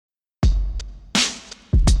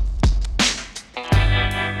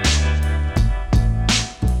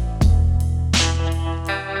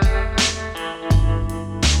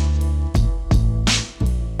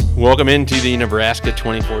Welcome into the Nebraska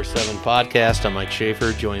 24/7 podcast. I'm Mike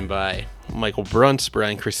Schaefer, joined by Michael Bruntz,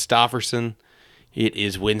 Brian Christopherson. It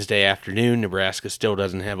is Wednesday afternoon. Nebraska still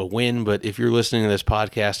doesn't have a win, but if you're listening to this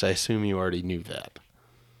podcast, I assume you already knew that.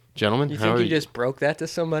 Gentlemen, You how think are you just broke that to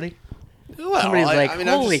somebody? Well, Somebody's like, I mean,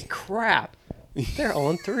 holy crap, they're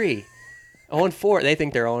 0-3. 0-4. They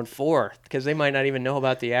think they're 0-4 because they might not even know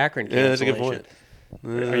about the Akron cancellation. Yeah, that's a good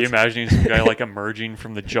point. Are you imagining some guy like emerging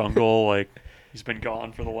from the jungle, like he's been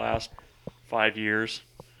gone for the last 5 years?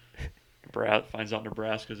 Finds out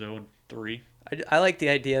Nebraska's 0-3. I like the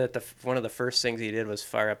idea that one of the first things he did was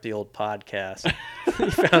fire up the old podcast. He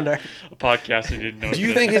found A podcast he didn't know. Do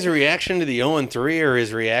you think his reaction to the 0-3 or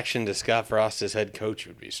his reaction to Scott Frost as head coach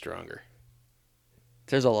would be stronger?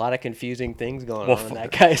 There's a lot of confusing things going on in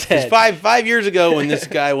that guy's head. Five years ago when this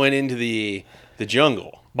guy went into the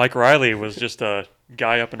jungle. Mike Riley was just a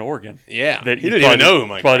guy up in Oregon. Yeah, that he didn't even know who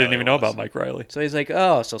Mike Probably Riley didn't even know was. about Mike Riley. So he's like,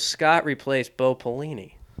 oh, so Scott replaced Bo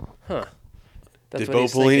Pelini. Huh. That's Did what Bo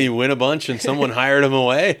he's Pelini thinking. win a bunch and someone hired him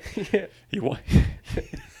away? He won.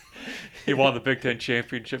 He won the Big Ten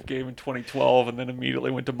championship game in 2012, and then immediately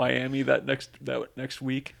went to Miami that next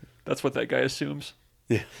week. That's what that guy assumes.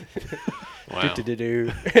 Yeah. Wow.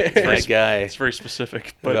 Do-do-do-do. That guy. It's very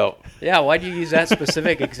specific, but Well, Yeah, why'd you use that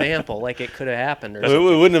specific example like it could have happened? Or it something?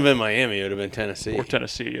 wouldn't have been Miami. It would have been Tennessee. or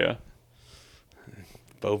Tennessee, yeah,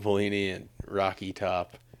 Bo Pelini and Rocky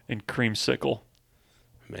Top. and Creamsicle.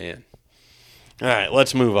 Man. All right,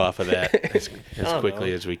 let's move off of that as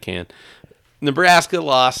quickly as we can. Nebraska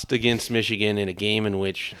lost against Michigan in a game in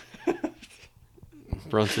which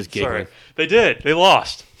Bruntz is giggling. Sorry, they did. They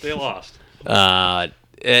lost.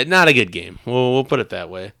 Not a good game. We'll put it that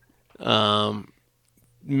way.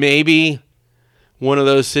 Maybe one of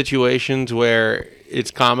those situations where it's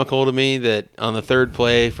comical to me that on the third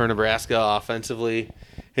play for Nebraska offensively,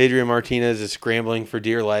 Adrian Martinez is scrambling for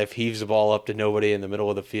dear life, heaves the ball up to nobody in the middle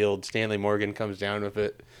of the field. Stanley Morgan comes down with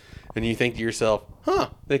it. And you think to yourself,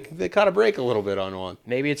 they caught a break a little bit on one.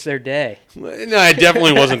 Maybe it's their day. No, I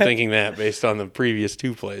definitely wasn't thinking that based on the previous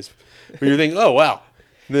two plays. But you're thinking, oh, wow,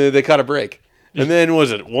 they caught a break. And then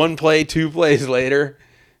was it one play, 2 plays later,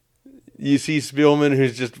 you see Spielman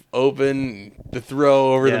who's just open, the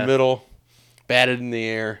throw over the middle, batted in the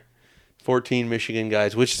air, 14 Michigan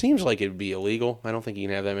guys, which seems like it would be illegal. I don't think you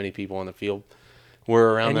can have that many people on the field.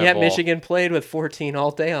 We're around And that yet ball. Michigan played with 14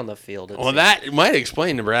 all day on the field. Well, that might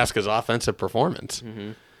explain Nebraska's offensive performance.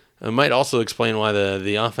 Mm-hmm. It might also explain why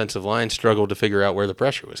the offensive line struggled to figure out where the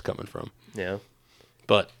pressure was coming from. Yeah.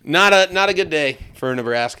 But not a good day for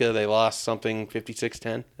Nebraska. They lost something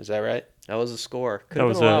 56-10. Is that right? That was the score. Could That have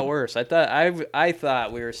was been a it. lot worse. I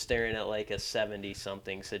thought we were staring at like a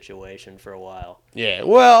 70-something situation for a while. Yeah.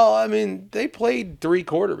 Well, I mean, they played 3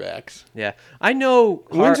 quarterbacks. Yeah. I know.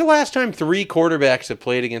 When's the last time 3 quarterbacks have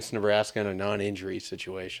played against Nebraska in a non-injury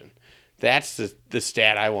situation? That's the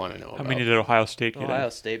stat I want to know How about. many did Ohio State get? Ohio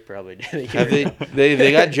State probably did. Have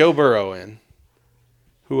they got Joe Burrow in.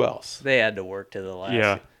 Who else? They had to work to the last.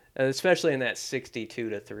 Yeah. Especially in that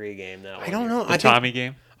 62-3 game. I don't know. The Tommy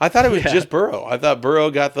game? I thought it was just Burrow. I thought Burrow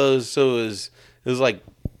got those, so it was like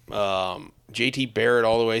J.T. Barrett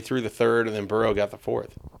all the way through the third, and then Burrow got the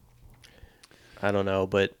fourth. I don't know,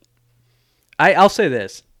 but I'll say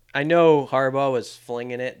this. I know Harbaugh was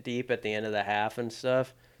flinging it deep at the end of the half and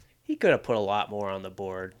stuff. He could have put a lot more on the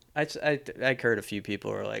board. I heard a few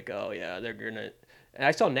people were like, oh, yeah, they're going to – and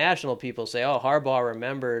I saw national people say, oh, Harbaugh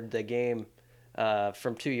remembered the game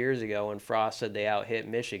from 2 years ago when Frost said they out-hit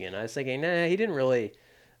Michigan. I was thinking, nah, he didn't really –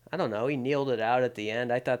 I don't know. He kneeled it out at the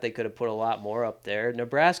end. I thought they could have put a lot more up there.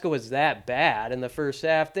 Nebraska was that bad in the first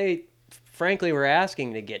half. They, frankly, were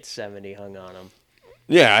asking to get 70 hung on them.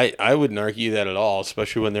 Yeah, I wouldn't argue that at all,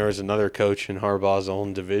 especially when there was another coach in Harbaugh's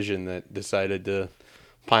own division that decided to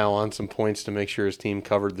pile on some points to make sure his team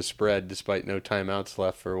covered the spread despite no timeouts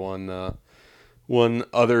left for one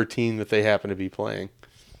other team that they happen to be playing.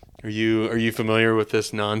 Are you familiar with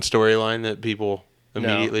this non-storyline that people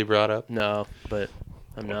immediately brought up? No, but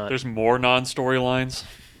I'm not. There's more non-storylines.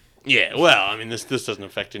 Yeah, well, I mean, this doesn't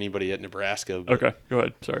affect anybody at Nebraska. But Okay, go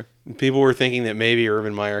ahead. Sorry. people were thinking that maybe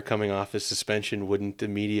Urban Meyer coming off his suspension wouldn't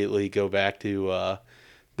immediately go back to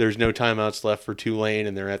there's no timeouts left for Tulane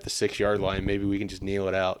and they're at the 6-yard line. Maybe we can just kneel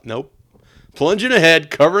it out. Nope. Plunging ahead,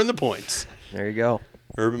 covering the points. There you go.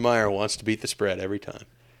 Urban Meyer wants to beat the spread every time.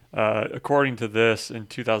 According to this, in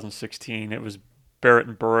 2016, it was Barrett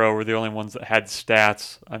and Burrow were the only ones that had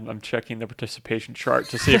stats. I'm checking the participation chart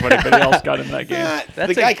to see if anybody else got in that game.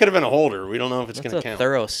 The guy could have been a holder. We don't know if it's going That's to a count.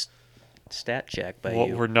 thorough stat check by What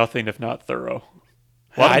you. were nothing if not thorough.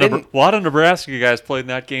 I A lot of Nebraska guys played in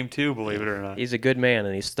that game too, believe it or not. He's a good man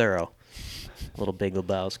and he's thorough. Little Big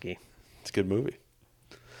Lebowski. It's a good movie.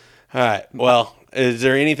 All right. Well, is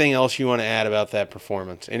there anything else you want to add about that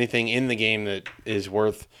performance? Anything in the game that is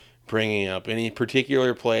worth bringing up? Any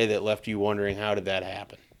particular play that left you wondering how did that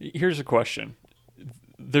happen? Here's a question.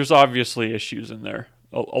 There's obviously issues in there,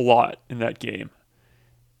 a lot in that game.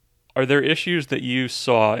 Are there issues that you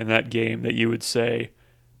saw in that game that you would say,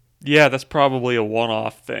 yeah, that's probably a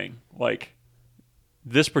one-off thing? Like,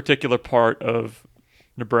 this particular part of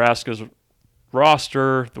Nebraska's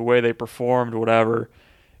roster, the way they performed, whatever,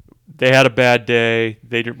 they had a bad day.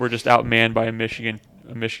 They were just outmanned by a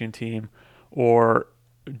Michigan team. Or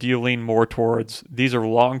do you lean more towards these are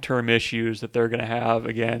long-term issues that they're going to have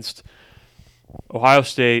against Ohio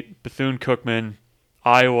State, Bethune-Cookman,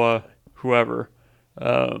 Iowa, whoever?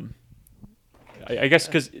 I guess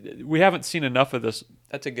because we haven't seen enough of this.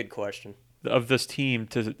 That's a good question. Of this team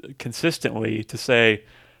to consistently to say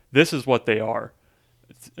this is what they are.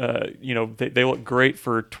 They look great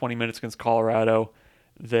for 20 minutes against Colorado.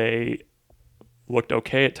 They looked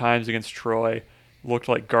okay at times against Troy. Looked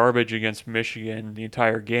like garbage against Michigan the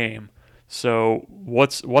entire game. So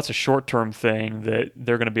what's a short-term thing that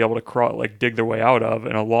they're going to be able to dig their way out of,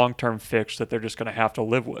 and a long-term fix that they're just going to have to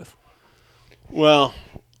live with? Well,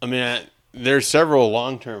 I mean, there's several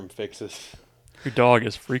long-term fixes. Your dog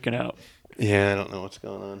is freaking out. Yeah, I don't know what's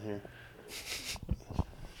going on here.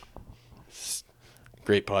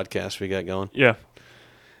 Great podcast we got going. Yeah.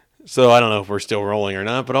 So I don't know if we're still rolling or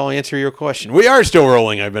not, but I'll answer your question. We are still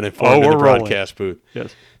rolling. I've been informed in the broadcast booth.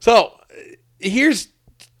 Yes. So here's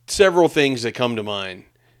several things that come to mind.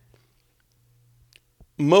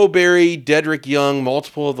 Mo Berry, Dedrick Young,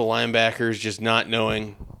 multiple of the linebackers just not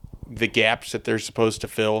knowing the gaps that they're supposed to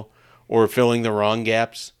fill or filling the wrong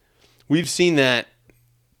gaps. We've seen that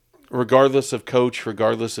regardless of coach,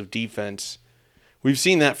 regardless of defense. We've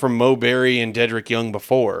seen that from Mo Berry and Dedrick Young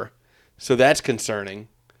before. So that's concerning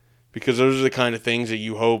because those are the kind of things that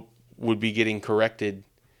you hope would be getting corrected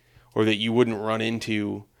or that you wouldn't run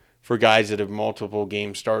into for guys that have multiple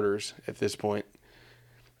game starters at this point.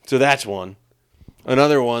 So that's one.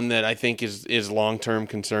 Another one that I think is long-term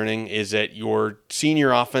concerning is that your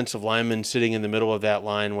senior offensive lineman sitting in the middle of that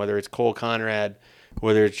line, whether it's Cole Conrad,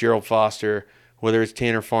 whether it's Gerald Foster, whether it's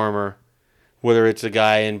Tanner Farmer, whether it's a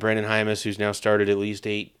guy in Brendan Hymas who's now started at least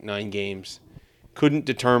 8-9 games, couldn't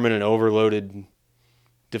determine an overloaded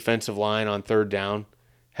defensive line on third down,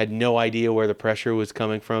 had no idea where the pressure was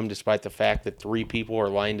coming from despite the fact that 3 people are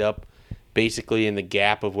lined up basically in the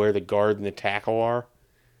gap of where the guard and the tackle are.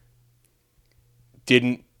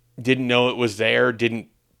 Didn't know it was there, didn't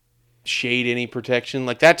shade any protection.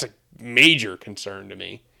 Like, that's a major concern to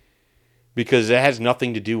me because that has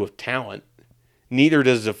nothing to do with talent. Neither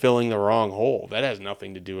does the filling the wrong hole. That has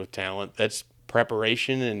nothing to do with talent. That's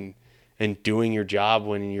preparation and doing your job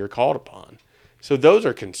when you're called upon. So those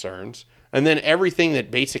are concerns. And then everything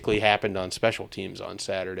that basically happened on special teams on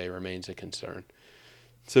Saturday remains a concern.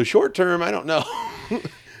 So short term, I don't know.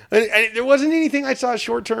 There wasn't anything I saw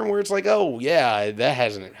short term where it's like, oh, yeah, that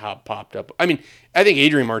hasn't popped up. I mean, I think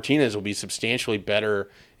Adrian Martinez will be substantially better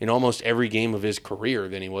in almost every game of his career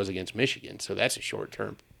than he was against Michigan. So that's a short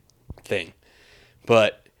term thing.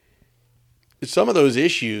 But some of those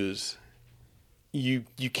issues you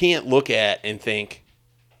can't look at and think,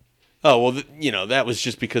 oh, well, that was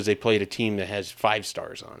just because they played a team that has 5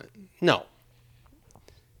 stars on it. No,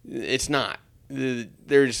 it's not.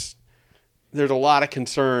 There's a lot of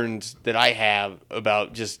concerns that I have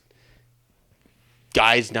about just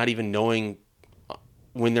guys not even knowing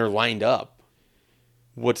when they're lined up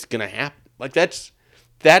what's going to happen. Like that's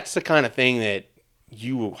the kind of thing that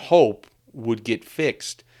you hope would get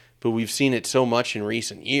fixed, but we've seen it so much in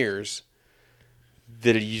recent years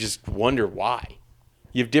that you just wonder why.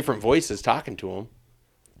 You have different voices talking to them.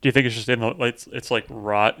 Do you think it's just it's like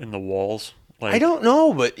rot in the walls? I don't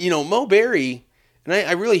know, but Mo Berry, and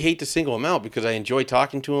I really hate to single him out because I enjoy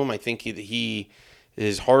talking to him. I think he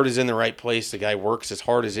his heart is in the right place. The guy works as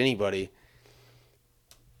hard as anybody.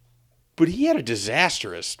 But he had a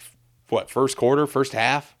disastrous first quarter, first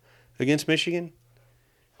half against Michigan.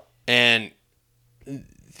 And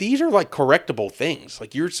these are like correctable things.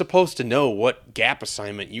 Like you're supposed to know what gap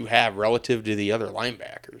assignment you have relative to the other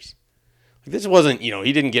linebackers. Like this wasn't,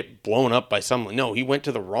 he didn't get blown up by someone. No, he went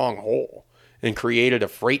to the wrong hole and created a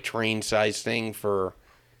freight train size thing for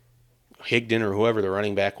Higdon or whoever the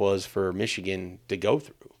running back was for Michigan to go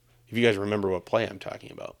through. If you guys remember what play I'm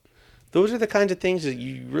talking about. Those are the kinds of things that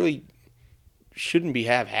you really shouldn't be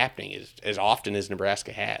happening as often as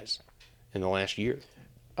Nebraska has in the last year.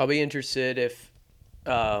 I'll be interested if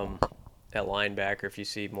at linebacker if you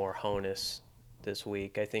see more Honus this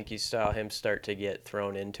week. I think you saw him start to get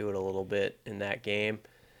thrown into it a little bit in that game.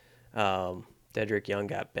 Dedrick Young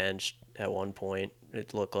got benched at one point,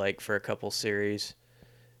 it looked like, for a couple series.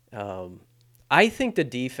 I think the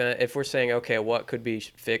defense, if we're saying, okay, what could be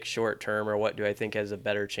fixed short term or what do I think has a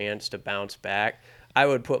better chance to bounce back, I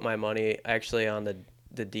would put my money actually on the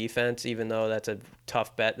defense, even though that's a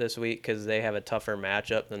tough bet this week because they have a tougher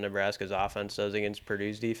matchup than Nebraska's offense does against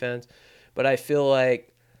Purdue's defense. But I feel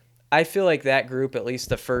like that group, at least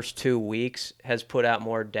the first 2 weeks, has put out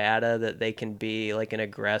more data that they can be like an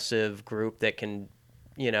aggressive group that can,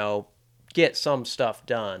 get some stuff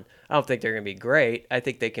done. I don't think they're going to be great. I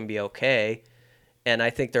think they can be okay. And I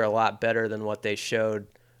think they're a lot better than what they showed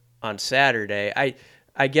on Saturday.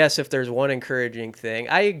 I guess if there's one encouraging thing,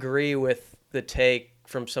 I agree with the take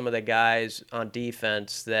from some of the guys on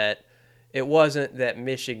defense that it wasn't that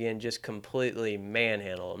Michigan just completely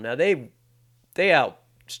manhandled them. Now, they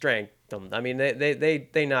outstrength them. I mean,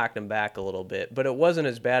 they knocked them back a little bit, but it wasn't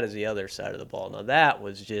as bad as the other side of the ball. Now, that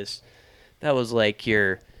was like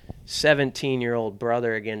your 17-year-old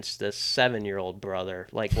brother against a 7-year-old brother,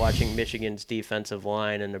 like watching Michigan's defensive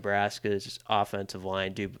line and Nebraska's offensive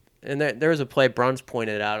line do. And there was a play Bruns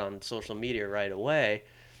pointed out on social media right away.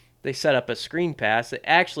 They set up a screen pass that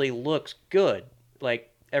actually looks good.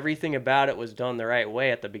 Like, everything about it was done the right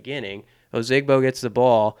way at the beginning. Ozigbo gets the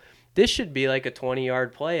ball. This should be like a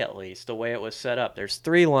 20-yard play at least, the way it was set up. There's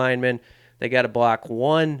 3 linemen. They got to block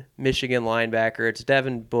 1 Michigan linebacker. It's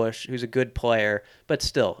Devin Bush, who's a good player. But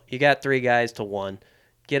still, you got 3 guys to 1.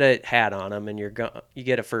 Get a hat on them, and you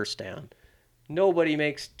get a first down.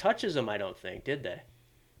 Nobody touches them, I don't think, did they?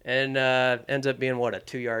 And ends up being, a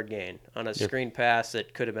 2-yard gain on a screen pass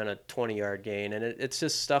that could have been a 20-yard gain. And it's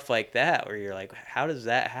just stuff like that where you're like, how does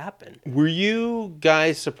that happen? Were you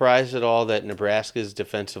guys surprised at all that Nebraska's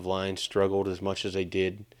defensive line struggled as much as they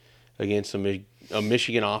did against a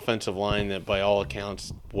Michigan offensive line that, by all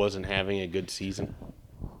accounts, wasn't having a good season?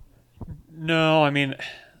 No, I mean,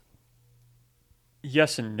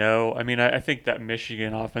 yes and no. I mean, I think that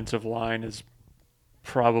Michigan offensive line is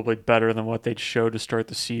probably better than what they'd showed to start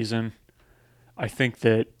the season. I think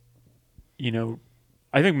that,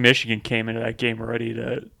 I think Michigan came into that game ready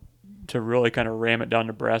to really kind of ram it down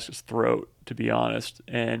Nebraska's throat, to be honest.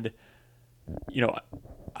 And,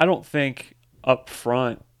 I don't think up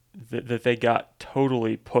front that they got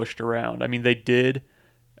totally pushed around. I mean, they did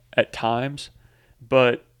at times,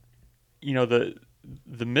 but,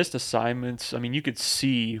 the missed assignments, I mean, you could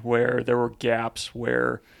see where there were gaps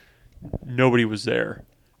where nobody was there.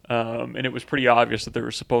 And it was pretty obvious that there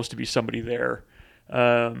was supposed to be somebody there.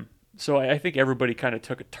 So I think everybody kind of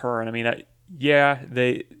took a turn. I mean,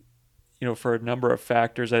 they, for a number of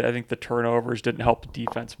factors, I think the turnovers didn't help the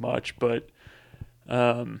defense much. But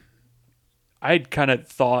I'd kind of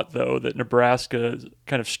thought, though, that Nebraska's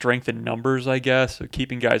kind of strength in numbers, I guess, of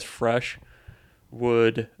keeping guys fresh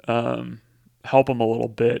would help them a little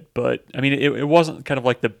bit. But, I mean, it wasn't kind of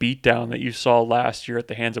like the beatdown that you saw last year at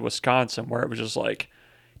the hands of Wisconsin, where it was just like,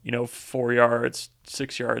 4 yards,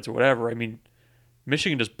 6 yards, or whatever. I mean,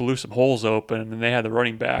 Michigan just blew some holes open, and they had the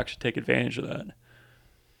running backs to take advantage of that.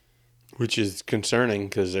 Which is concerning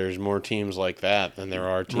because there's more teams like that than there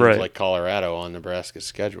are teams like Colorado on Nebraska's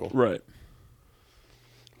schedule. Right.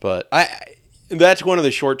 But that's one of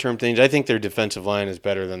the short-term things. I think their defensive line is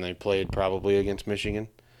better than they played probably against Michigan.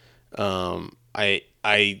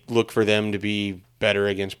 I look for them to be better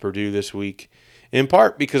against Purdue this week, in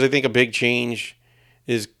part because I think a big change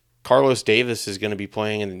is Carlos Davis is going to be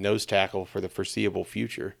playing in the nose tackle for the foreseeable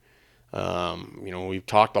future. We've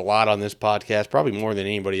talked a lot on this podcast, probably more than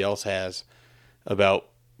anybody else has, about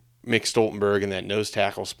Mick Stoltenberg and that nose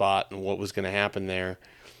tackle spot and what was going to happen there.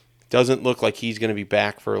 Doesn't look like he's going to be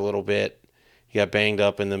back for a little bit. He got banged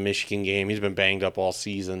up in the Michigan game. He's been banged up all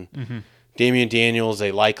season. Mm-hmm. Damian Daniels,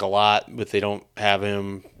 they like a lot, but they don't have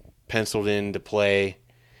him penciled in to play,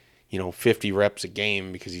 50 reps a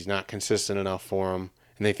game because he's not consistent enough for them.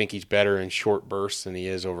 And they think he's better in short bursts than he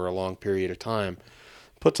is over a long period of time.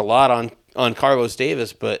 Puts a lot on Carlos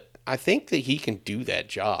Davis, but I think that he can do that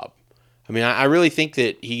job. I mean, I really think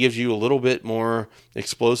that he gives you a little bit more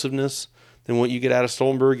explosiveness than what you get out of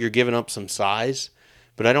Stoltenberg. You're giving up some size,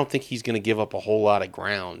 but I don't think he's going to give up a whole lot of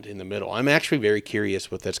ground in the middle. I'm actually very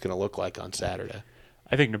curious what that's going to look like on Saturday.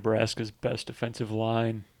 I think Nebraska's best defensive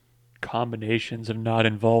line combinations have not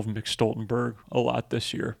involved Mick Stoltenberg a lot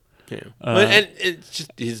this year. Yeah, and it's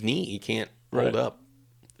just his knee; he can't hold up.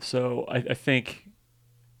 So I think,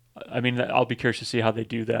 I'll be curious to see how they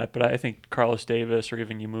do that. But I think Carlos Davis, or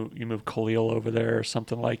even you move Khalil over there or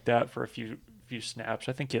something like that for a few snaps,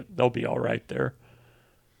 I think they'll be all right there.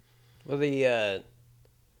 Well,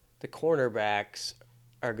 the cornerbacks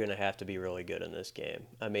are going to have to be really good in this game.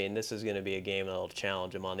 I mean, this is going to be a game that'll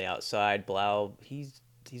challenge him on the outside. Blau, he's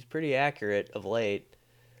pretty accurate of late,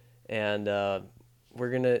 and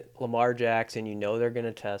Lamar Jackson. You know they're going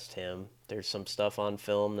to test him. There's some stuff on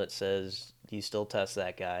film that says you still test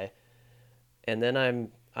that guy, and then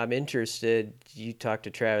I'm interested. You talked to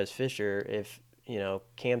Travis Fisher if.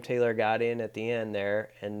 Cam Taylor got in at the end there,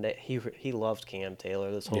 and he loves Cam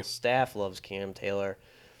Taylor. This whole staff loves Cam Taylor.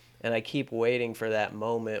 And I keep waiting for that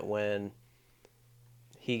moment when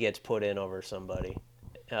he gets put in over somebody.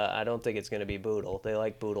 I don't think it's going to be Boodle. They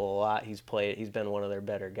like Boodle a lot. He's been one of their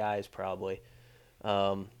better guys probably.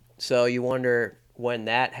 So you wonder when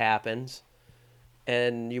that happens.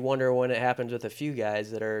 And you wonder when it happens with a few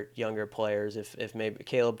guys that are younger players. If maybe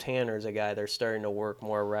Caleb Tanner's a guy they're starting to work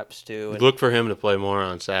more reps to. Look for him to play more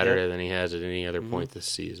on Saturday than he has at any other point this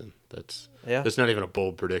season. That's not even a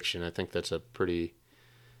bold prediction. I think that's a pretty.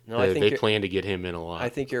 No, I think they plan to get him in a lot. I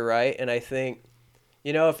think you're right, and I think,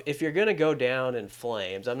 if you're gonna go down in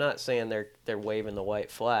flames, I'm not saying they're waving the white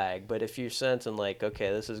flag, but if you're sensing like, okay,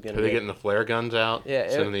 this is gonna. Are they getting the flare guns out? Yeah,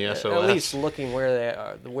 sending the SOS. At least looking where they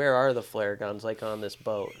are. Where are the flare guns? Like on this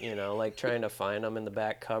boat, like trying to find them in the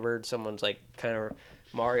back cupboard. Someone's like kind of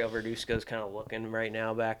Mario Verduzco's kind of looking right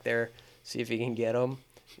now back there, see if he can get them.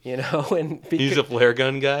 And he's a flare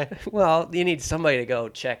gun guy. Well, you need somebody to go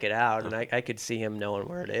check it out, and I could see him knowing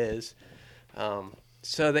where it is.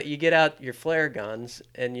 So that you get out your flare guns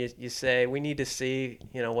and you say, we need to see,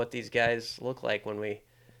 what these guys look like when we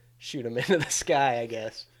shoot them into the sky, I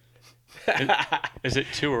guess. Is it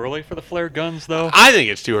too early for the flare guns, though? I think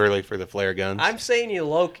it's too early for the flare guns. I'm saying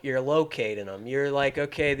you're locating them. You're like,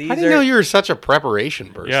 okay, these I didn't know you were such a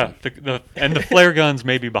preparation person. Yeah, and the flare guns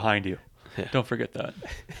may be behind you. Don't forget that.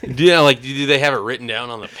 Do they have it written down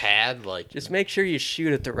on the pad? Just make sure you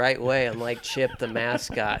shoot it the right way, unlike Chip, the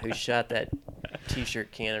mascot, who shot that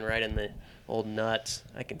T-shirt cannon right in the old nuts.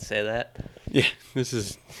 I can say that. Yeah,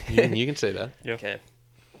 you can say that. Yeah. Okay.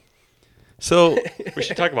 So we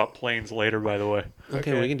should talk about planes later, by the way.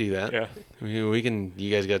 Okay, we can do that. Yeah. We can. You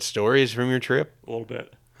guys got stories from your trip? A little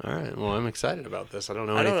bit. All right. Well, I'm excited about this. I don't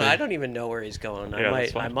know anything. I don't even know where he's going.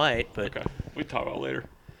 I might, but okay. We talk about it later.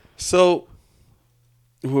 So,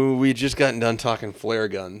 we just gotten done talking flare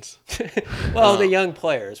guns. Well, the young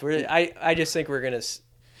players. I just think you're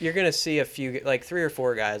gonna see a few, like 3 or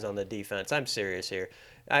 4 guys on the defense. I'm serious here.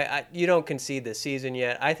 You don't concede the season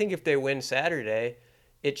yet. I think if they win Saturday,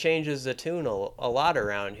 it changes the tune a lot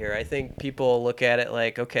around here. I think people look at it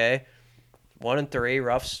like, okay, 1-3,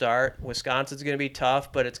 rough start. Wisconsin's going to be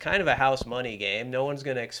tough, but it's kind of a house money game. No one's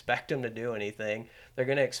going to expect them to do anything. They're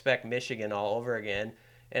going to expect Michigan all over again.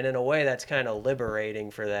 And in a way, that's kind of liberating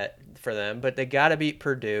for them. But they got to beat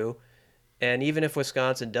Purdue. And even if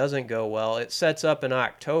Wisconsin doesn't go well, it sets up in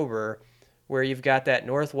October where you've got that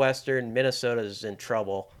Northwestern, Minnesota's in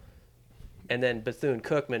trouble, and then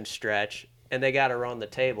Bethune-Cookman stretch, and they got to run the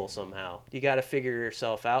table somehow. You got to figure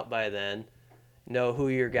yourself out by then, know who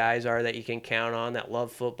your guys are that you can count on, that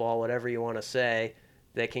love football, whatever you want to say,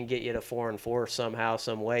 that can get you to 4-4 somehow,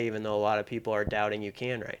 some way, even though a lot of people are doubting you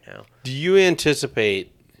can right now. Do you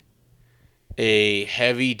anticipate a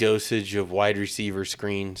heavy dosage of wide receiver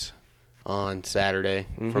screens on Saturday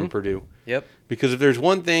from Purdue? Yep. Because if there's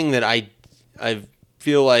one thing that I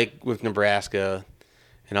feel like with Nebraska,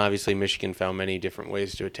 and obviously Michigan found many different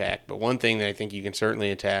ways to attack, but one thing that I think you can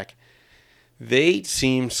certainly attack, they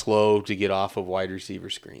seem slow to get off of wide receiver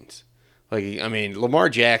screens. Lamar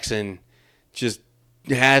Jackson just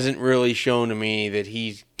hasn't really shown to me that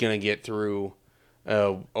he's going to get through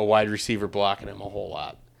a wide receiver blocking him a whole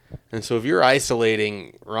lot. And so if you're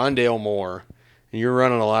isolating Rondale Moore and you're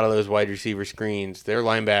running a lot of those wide receiver screens, their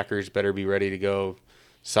linebackers better be ready to go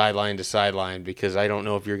sideline to sideline, because I don't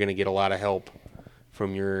know if you're going to get a lot of help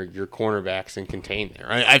from your cornerbacks and contain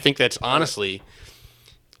there. I think that's honestly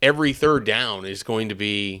every third down is going to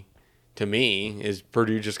be, to me, is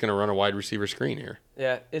Purdue just going to run a wide receiver screen here?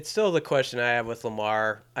 Yeah, it's still the question I have with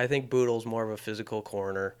Lamar. I think Boodle's more of a physical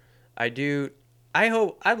corner.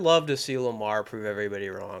 I'd love to see Lamar prove everybody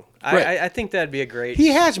wrong. Right. I think that'd be a great... He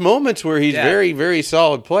has moments where he's very, very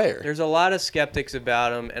solid player. There's a lot of skeptics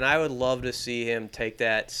about him, and I would love to see him take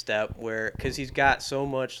that step because he's got so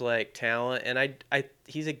much talent, and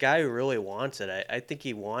he's a guy who really wants it. I think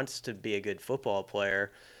he wants to be a good football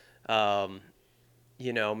player.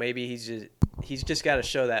 Maybe he's just got to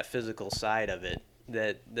show that physical side of it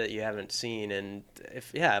that you haven't seen. And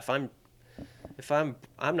if I'm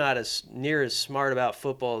not as near as smart about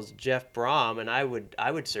football as Jeff Brom, and I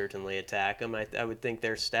would certainly attack him. I would think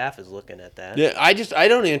their staff is looking at that. Yeah, I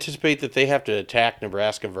don't anticipate that they have to attack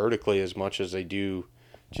Nebraska vertically as much as they do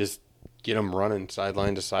just get them running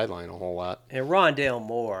sideline to sideline a whole lot. And Rondale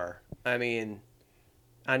Moore, I mean,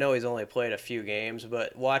 I know he's only played a few games,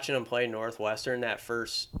 but watching him play Northwestern that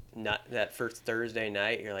first Thursday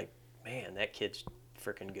night, you're like, man, that kid's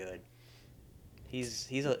freaking good. He's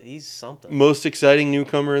something. Most exciting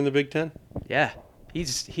newcomer in the Big Ten? Yeah,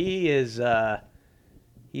 he's a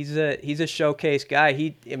showcase guy.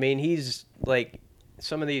 He's like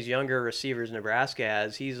some of these younger receivers Nebraska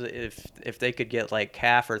has. If they could get like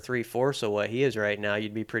half or 3/4 of what he is right now,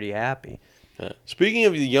 you'd be pretty happy. Speaking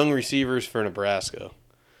of the young receivers for Nebraska,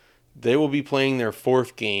 they will be playing their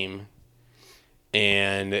 4th game.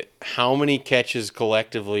 And how many catches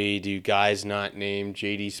collectively do guys not named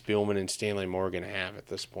J.D. Spielman and Stanley Morgan have at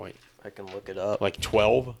this point? I can look it up. Like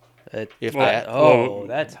 12? If Well, that? oh,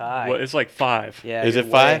 That's high. Well, it's like 5. Yeah, Is you're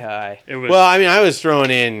it 5? way high. It was. Well, I mean, I was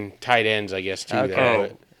throwing in tight ends, I guess, too.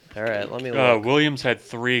 Okay. There, All right, let me look. Williams had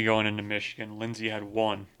 3 going into Michigan. Lindsey had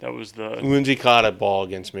 1. That was the. but Lindsey caught a ball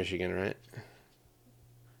against Michigan, right?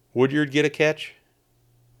 Woodyard get a catch?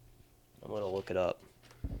 I'm going to look it up.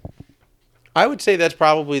 I would say that's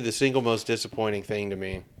probably the single most disappointing thing to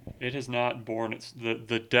me. It has not borne its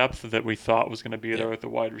the depth that we thought was going to be there with the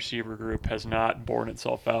wide receiver group has not borne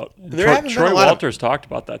itself out. And There haven't been Troy a lot of- Walters talked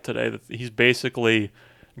about that today. That he's basically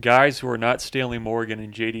guys who are not Stanley Morgan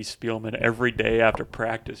and J.D. Spielman every day after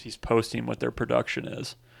practice. He's posting what their production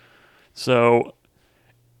is. So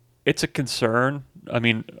it's a concern. I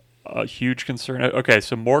mean, a huge concern. Okay,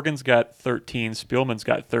 so Morgan's got 13. Spielman's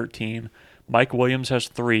got 13. Mike Williams has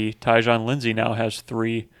 3. Tyjon Lindsey now has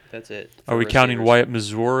 3. That's it. Are we counting Wyatt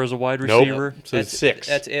Mazur as a wide Nope. receiver? So it's 6.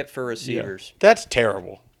 That's it for receivers. That's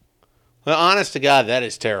terrible. Well, honest to God, that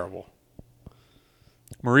is terrible.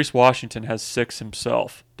 Maurice Washington has 6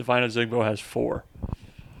 himself. Divine Ozigbo has 4.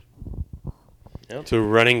 So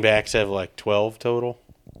running backs have like 12 total?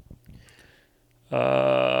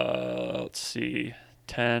 Let's see.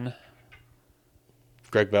 10.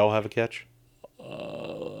 Greg Bell have a catch?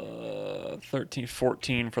 13,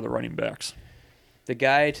 14 for the running backs. The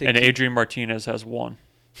guy to And keep- Adrian Martinez has 1.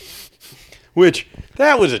 Which,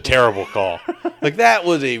 that was a terrible call. Like, that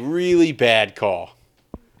was a really bad call.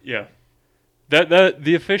 Yeah.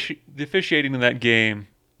 The officiating in that game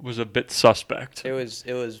was a bit suspect. it was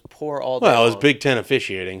poor all day Well, it was long. Big Ten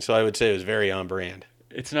officiating, so I would say it was very on brand.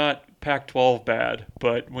 It's not Pac-12 bad,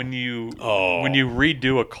 but when you Oh.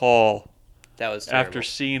 redo a call That was terrible. after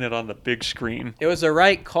seeing it on the big screen, It was the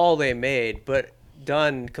right call they made, but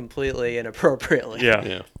done completely inappropriately.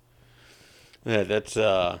 yeah. Yeah, that's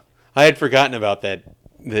I had forgotten about that.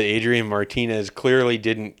 The Adrian Martinez clearly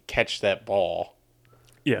didn't catch that ball.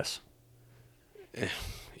 Yes.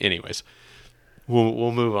 Anyways,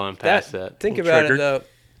 we'll move on past that. Think Little about triggered. it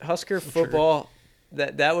though. Husker football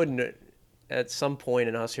that would at some point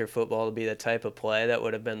in Husker football to be the type of play that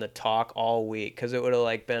would have been the talk all week because it would have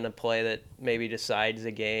like been a play that maybe decides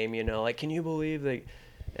the game. You know, like can you believe that?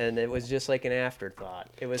 And it was just like an afterthought.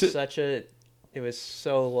 It was it was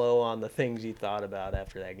so low on the things you thought about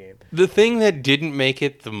after that game. The thing that didn't make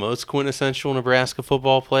it the most quintessential Nebraska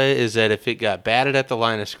football play is that if it got batted at the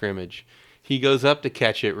line of scrimmage, he goes up to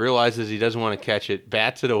catch it, realizes he doesn't want to catch it,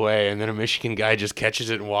 bats it away, and then a Michigan guy just catches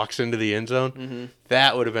it and walks into the end zone. Mm-hmm.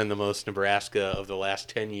 That would have been the most Nebraska of the last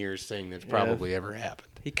 10 years thing that's probably ever happened.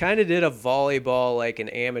 He kind of did a volleyball, like an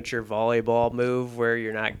amateur volleyball move where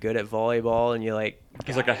you're not good at volleyball and you like.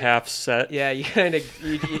 It's like a half set. Yeah, you kind of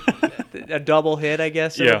a double hit, I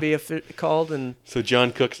guess it Yeah. would be called, and So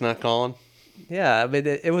John Cook's not calling? yeah, I mean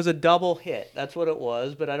it was a double hit. That's what it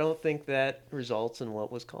was, but I don't think that results in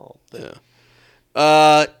what was called. But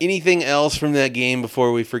Yeah. Anything else from that game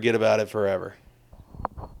before we forget about it forever?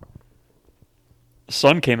 The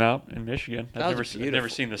sun came out in Michigan. that I've was never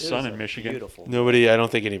seen the beautiful. sun It in was a Michigan. Beautiful. I don't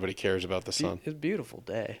think anybody cares about the sun. It was a beautiful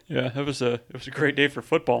day. Yeah, it was a great day for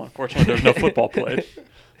football. Unfortunately, there was no football played.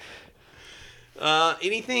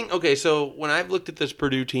 Anything? Okay, so when I've looked at this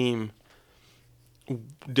Purdue team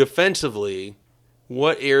defensively,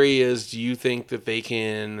 what areas do you think that they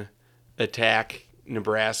can attack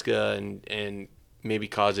Nebraska and maybe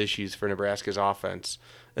cause issues for Nebraska's offense,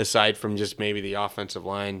 aside from just maybe the offensive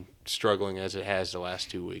line struggling as it has the last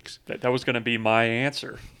 2 weeks? That was going to be my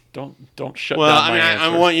answer. Don't shut Well, down I my mean, answer.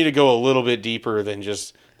 I want you to go a little bit deeper than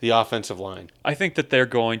just the offensive line. I think that they're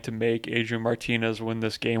going to make Adrian Martinez win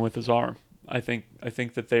this game with his arm. I think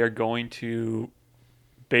that they are going to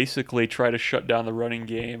basically try to shut down the running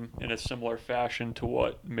game in a similar fashion to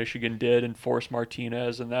what Michigan did and force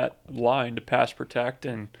Martinez and that line to pass protect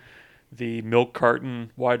and the milk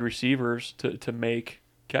carton wide receivers to make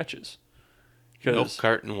catches. Milk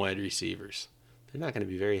carton wide receivers. They're not going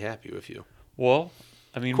to be very happy with you. Well,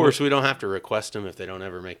 I mean, Of course, we don't have to request them if they don't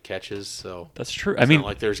ever make catches. So that's true. it's not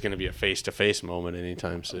like there's going to be a face-to-face moment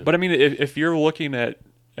anytime soon. But I mean, if you're looking at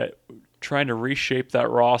trying to reshape that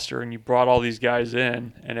roster and you brought all these guys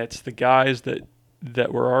in, and it's the guys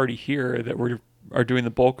that were already here that are doing the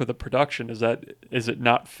bulk of the production, is it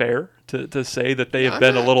not fair to say that they have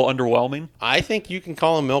been a little underwhelming? I think you can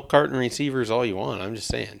call them milk carton receivers all you want. I'm just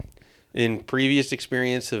saying. In previous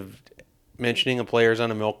experience of mentioning a player's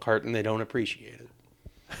on a milk carton, they don't appreciate it.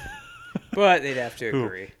 But they'd have to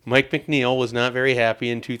agree. Mike McNeil was not very happy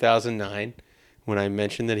in 2009 when I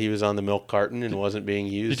mentioned that he was on the milk carton and wasn't being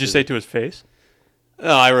used. Did you say to his face?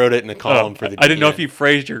 Oh, I wrote it in a column for the I didn't know DN. if you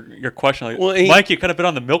phrased your question like, Well, Mike, you could have been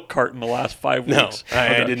on the milk carton the last 5 No, weeks.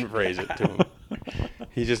 I didn't phrase it to him.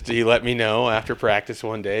 He let me know after practice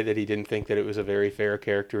one day that he didn't think that it was a very fair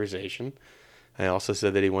characterization. I also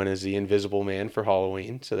said that he went as the Invisible Man for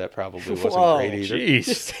Halloween, so that probably wasn't Whoa, great either. Jeez.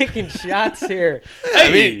 Just taking shots here. I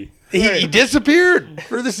mean, he disappeared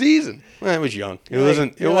for the season. Well, I was young. It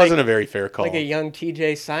wasn't a very fair call. Like a young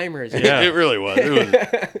TJ Simers. Yeah. It really was.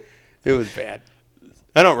 It was bad.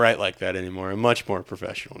 I don't write like that anymore. I'm much more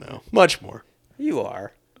professional now. Much more. You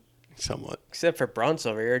are. Somewhat. Except for Brunts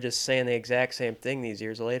over here just saying the exact same thing these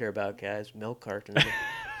years later about guys, milk cartons.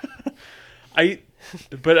 I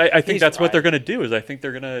think He's that's what right. they're going to do. Is I think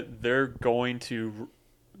you're going to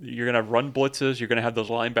run blitzes. You're going to have those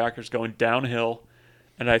linebackers going downhill,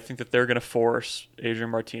 and I think that they're going to force Adrian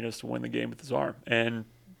Martinez to win the game with his arm. And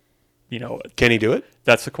Can he do it?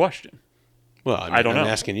 that's the question. Well, I don't know. I'm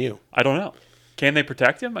asking you. I don't know. Can they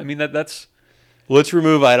protect him? I mean, that's. Let's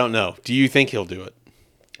remove I don't know. Do you think he'll do it?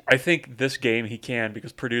 I think this game he can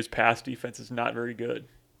because Purdue's pass defense is not very good.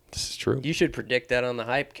 This is true. You should predict that on the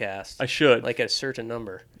Hypecast. I should. Like a certain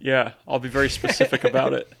number. Yeah, I'll be very specific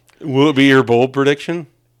about it. Will it be your bold prediction?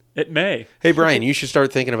 It may. Hey, Brian, you should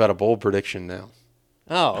start thinking about a bold prediction now.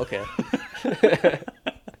 Oh, okay.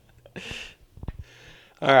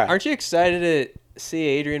 All right. Aren't you excited to see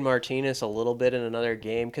Adrian Martinez a little bit in another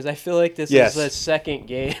game? Because I feel like this Yes. is his second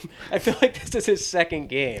game. I feel like this is his second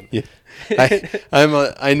game. Yeah.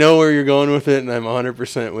 I know where you're going with it, and I'm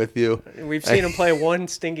 100% with you. We've seen him play one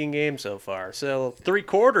stinking game so far. So 3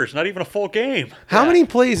 quarters, not even a full game. How many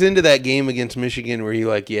plays into that game against Michigan were you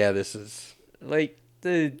like, yeah, this is... like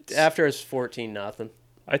after it's 14-0.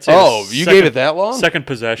 I'd say Oh, the you gave it that long? Second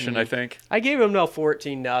possession, I think. I gave him no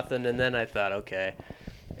 14-0, and then I thought, okay.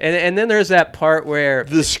 And then there's that part where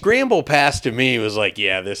The scramble pass to me was like,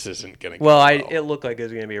 yeah, this isn't going to go well, well. it looked like it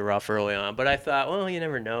was going to be rough early on, but I thought, well, you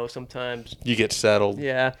never know. Sometimes, You get settled.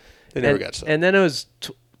 yeah. They never got settled. And then it was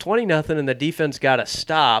 20-0, and the defense got a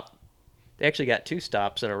stop. They actually got 2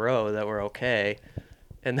 stops in a row that were okay.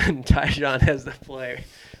 And then Tyjon has the play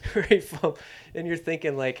where he and you're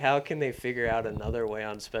thinking, like, how can they figure out another way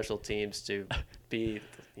on special teams to be,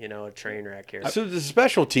 a train wreck here? So the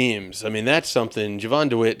special teams, I mean, that's something. Javon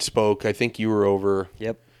DeWitt spoke. I think you were over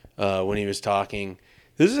Yep. when he was talking.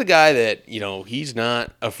 This is a guy that, he's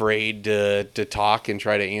not afraid to talk and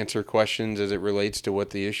try to answer questions as it relates to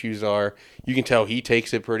what the issues are. You can tell he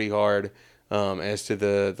takes it pretty hard as to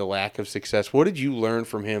the lack of success. What did you learn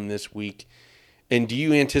from him this week? And do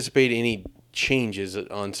you anticipate any changes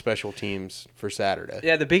on special teams for Saturday?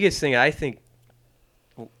 Yeah, the biggest thing I think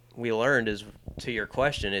we learned is, to your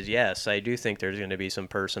question, is yes, I do think there's going to be some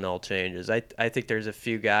personnel changes. I think there's a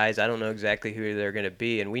few guys. I don't know exactly who they're going to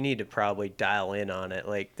be, and we need to probably dial in on it.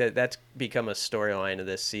 Like that's become a storyline of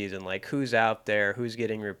this season. Like who's out there, who's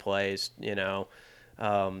getting replaced. Do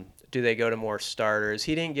they go to more starters?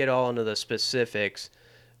 He didn't get all into the specifics,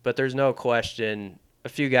 but there's no question a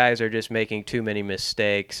few guys are just making too many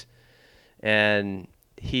mistakes, and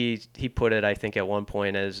he put it, I think, at one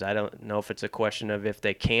point as, I don't know if it's a question of if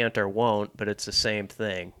they can't or won't, but it's the same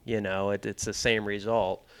thing. It's the same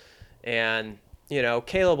result. And,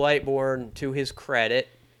 Caleb Lightbourne, to his credit,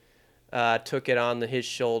 took it on his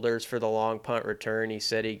shoulders for the long punt return. He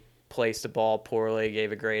said he placed the ball poorly,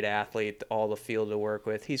 gave a great athlete all the field to work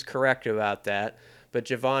with. He's correct about that. But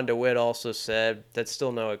Javon DeWitt also said that's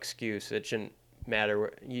still no excuse. It shouldn't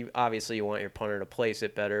matter. You want your punter to place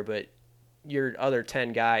it better, but your other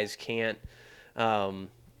 10 guys can't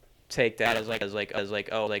take that as there's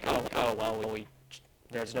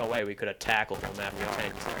no way we could have tackled them after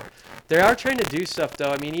 10. They are trying to do stuff though.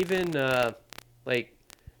 I mean, even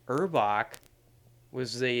Urbach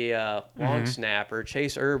was the long snapper,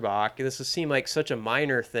 Chase Urbach. This has seemed like such a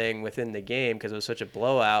minor thing within the game because it was such a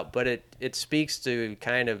blowout, but it speaks to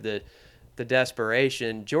kind of the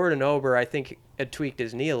desperation. Jordan Ober, I think, had tweaked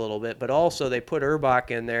his knee a little bit, but also they put Urbach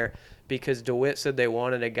in there because DeWitt said they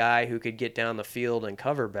wanted a guy who could get down the field and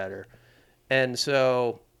cover better. And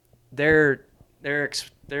so they're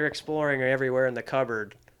they're exploring everywhere in the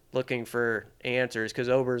cupboard looking for answers because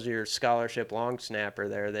Ober's your scholarship long snapper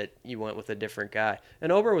there that you went with a different guy.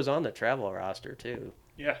 And Ober was on the travel roster too.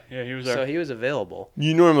 Yeah, he was there. So he was available.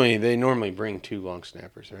 They normally bring 2 long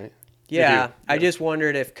snappers, right? Yeah, do, I yeah. just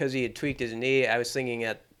wondered if because he had tweaked his knee, I was thinking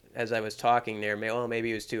as I was talking there, maybe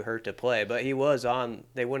he was too hurt to play. But he was on.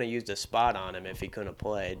 They wouldn't have used a spot on him if he couldn't have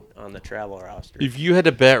played on the travel roster. If you had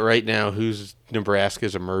to bet right now, who's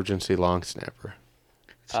Nebraska's emergency long snapper?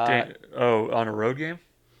 On a road game?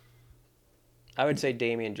 I would say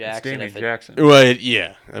Damian It's Jackson. Damian Jackson. Well,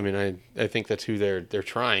 yeah. I mean, I think that's who they're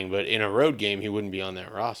trying. But in a road game, he wouldn't be on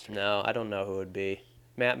that roster. No, I don't know who it would be.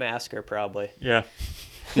 Matt Masker probably. Yeah.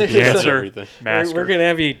 The The answer, everything. Masker. We're gonna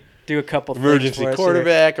have you do a couple things Emergency for us here.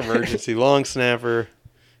 quarterback, emergency long snapper,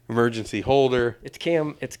 emergency holder. It's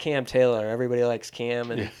Cam Taylor. Everybody likes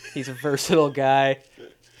Cam, and he's a versatile guy.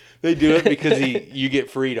 They do it because you get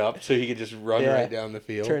freed up, so he could just run Yeah. right down the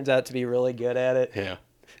field. Turns out to be really good at it. Yeah,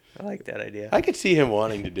 I like that idea. I could see him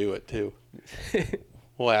wanting to do it too.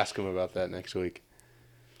 We'll ask him about that next week.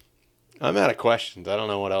 I'm out of questions. I don't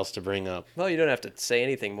know what else to bring up. Well, you don't have to say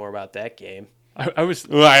anything more about that game. I was.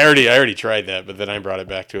 Well, I already tried that, but then I brought it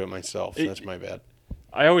back to it myself. So that's my bad.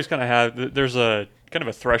 I always kind of have. There's a kind of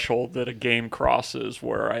a threshold that a game crosses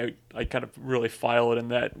where I kind of really file it in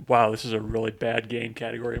that. Wow, this is a really bad game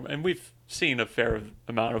category, and we've seen a fair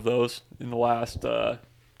amount of those in the last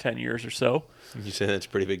 10 years or so. You said that's a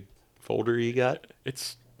pretty big folder you got.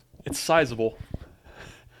 It's sizable,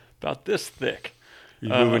 about this thick. You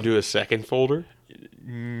moving to a second folder?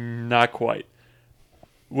 Not quite.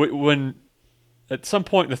 When at some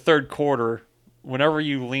point in the third quarter, whenever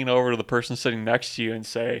you lean over to the person sitting next to you and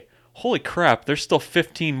say, "Holy crap, there's still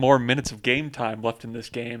 15 more minutes of game time left in this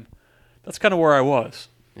game," that's kind of where I was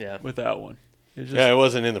Yeah. with that one. It just, Yeah, I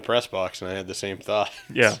wasn't in the press box, and I had the same thought.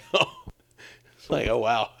 Yeah. So, it's like, oh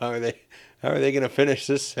wow, how are they going to finish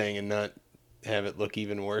this thing and not have it look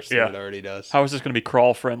even worse Yeah. than it already does? How is this going to be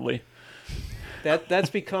crawl friendly? That's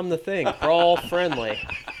become the thing. Crawl friendly.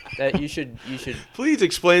 That you should. Please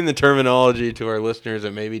explain the terminology to our listeners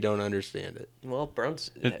that maybe don't understand it. Well, Browns.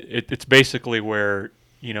 It's basically where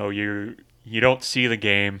you don't see the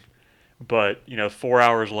game, but 4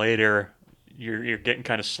 hours later you're getting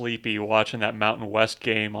kind of sleepy watching that Mountain West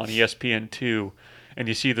game on ESPN2, and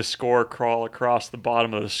you see the score crawl across the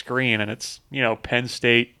bottom of the screen, and it's Penn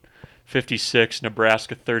State 56,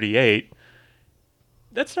 Nebraska 38.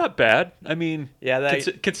 That's not bad. I mean, Yeah,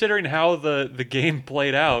 considering how the game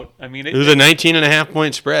played out, I mean, It was a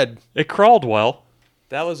 19.5-point spread. it crawled well.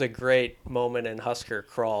 that was a great moment in Husker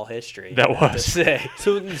crawl history. That I have was. to say.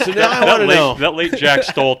 So now I want to know. That late Jack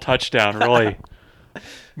Stoll touchdown really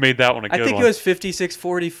made that one a good I think one. it was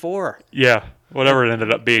 56-44. Yeah, whatever it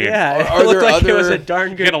ended up being. Yeah, Are it looked there like it was a other- darn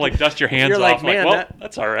You're good. gonna dust your hands You're off. like, man, well, that-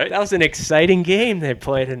 that's all right. That was an exciting game they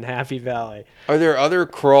played in Happy Valley. Are there other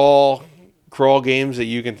crawl games that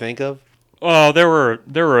you can think of? Oh, there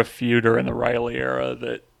were a few during the Riley era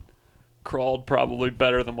that crawled probably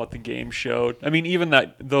better than what the game showed. I mean, even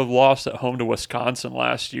the loss at home to Wisconsin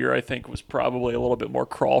last year, I think, was probably a little bit more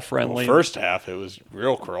crawl friendly First half, it was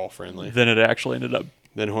real crawl friendly. than it actually ended up.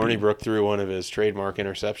 Then Hornibrook threw one of his trademark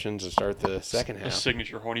interceptions to start the second A half.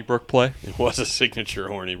 signature Hornibrook play. It was a signature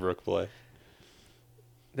Hornibrook play.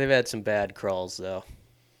 They've had some bad crawls though.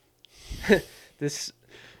 This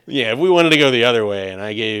Yeah, if we wanted to go the other way, and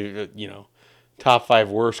I gave top 5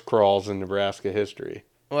 worst crawls in Nebraska history.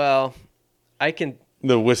 well, I can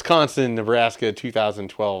The Wisconsin-Nebraska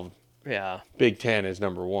 2012 yeah. Big Ten is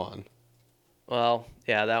number 1. Well,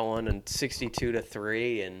 yeah, that one and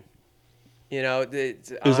 62-3 and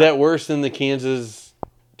Is that worse than the Kansas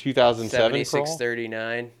 2007 crawl?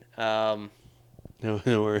 76-39. No,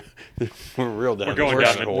 we're real down. We're going the down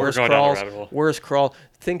rabbit the- hole. we're Worst going down the crawls. rabbit hole. Worst crawl.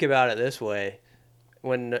 Think about it this way: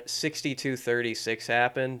 when 62-36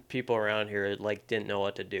 happened, people around here didn't know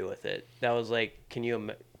what to do with it. That was like,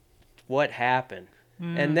 what happened?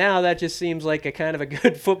 And now that just seems like a kind of a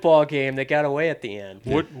good football game that got away at the end.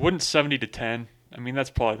 Wouldn't 70-10? I mean, that's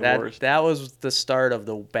probably the worst. That was the start of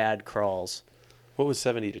the bad crawls. What was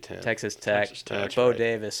 70-10? Texas Tech, Texas Tech. That's Bo right.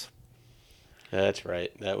 Davis That's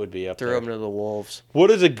right. That would be up threw there. him to the wolves. What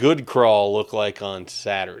does a good crawl look like on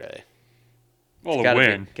Saturday? Well, a Gotta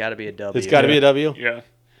win. be a W. It's got to be a W? Yeah. It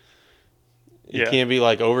Yeah. can't be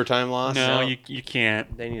like overtime loss? No, No. you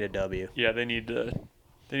can't. They need a W. Yeah, they need to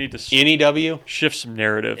Any W? shift some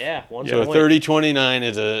narrative. Yeah, one So point. 30-29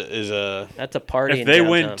 is a That's a party. If in they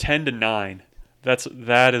win downtown. 10-9,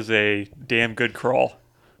 that is a damn good crawl.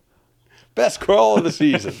 best crawl of the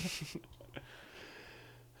season.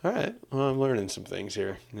 All right. Well, I'm learning some things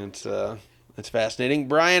here. It's fascinating.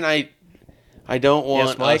 Brian, I don't want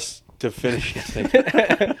Yes, Mike? us to finish.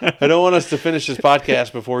 I don't want us to finish this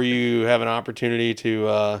podcast before you have an opportunity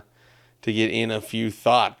to get in a few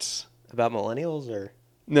thoughts. About millennials or?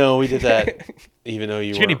 No, we did that. Even though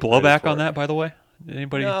you Did you get any weren't ready blowback for on it. that, by the way? Did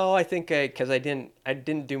anybody? No, I think because I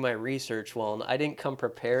didn't do my research well. I didn't come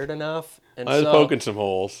prepared enough, and I was poking some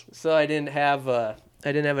holes. so I didn't have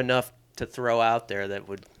enough to throw out there that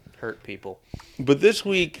would hurt people. But this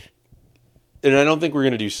week, and I don't think we're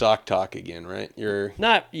going to do sock talk again, right?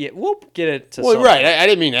 Not yet. We'll get it to. Well, something. right. I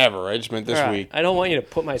didn't mean ever. I just meant this All right. week. I don't want you to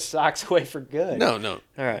put my socks away for good. No. All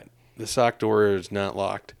right. The sock door is not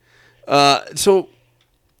locked. So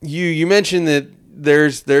you mentioned that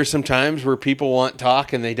there's some times where people want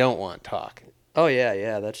talk and they don't want talk. Oh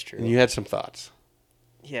yeah, that's true. And you had some thoughts.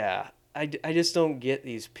 Yeah, I just don't get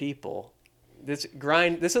these people. This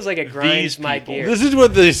is like a grinds my people. gears. This is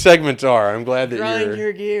what these segments are. I'm glad that Grind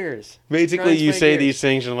your gears. basically Grinds you my say gears. these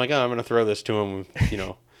things and I'm like, oh, I'm going to throw this to him,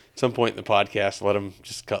 at some point in the podcast, let him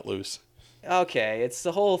just cut loose. Okay, it's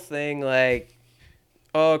the whole thing like,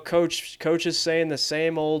 oh, coach is saying the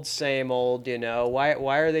same old,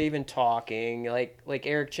 why are they even talking? Like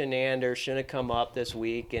Eric Chenander should have come up this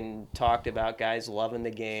week and talked about guys loving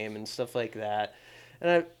the game and stuff like that.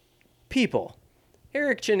 And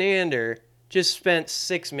Eric Chenander just spent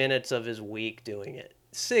 6 minutes of his week doing it.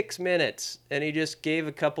 6 minutes. And he just gave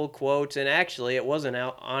a couple quotes. And actually, it wasn't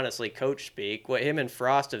honestly coach speak. What him and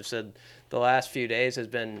Frost have said the last few days has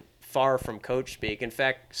been far from coach speak. In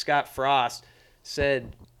fact, Scott Frost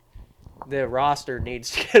said the roster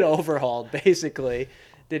needs to get overhauled, basically.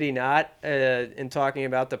 Did he not? In talking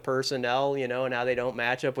about the personnel, and how they don't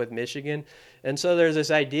match up with Michigan. And so there's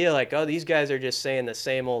this idea like, oh, these guys are just saying the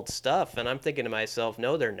same old stuff. And I'm thinking to myself,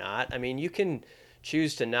 no, they're not. I mean, you can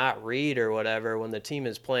choose to not read or whatever when the team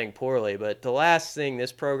is playing poorly. But the last thing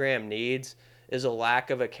this program needs is a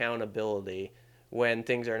lack of accountability when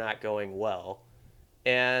things are not going well.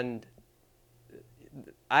 And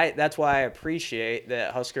that's why I appreciate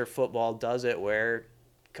that Husker football does it where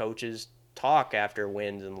coaches talk after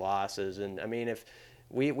wins and losses. And I mean, if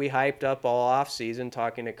we hyped up all off season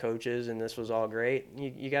talking to coaches and this was all great,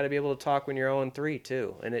 you got to be able to talk when you're 0-3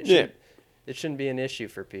 too. And it shouldn't be an issue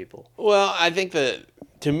for people. Well, I think that,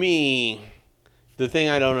 to me, the thing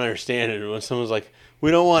I don't understand is when someone's like,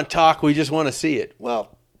 we don't want talk, we just want to see it.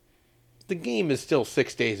 Well, the game is still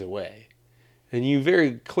 6 days away. And you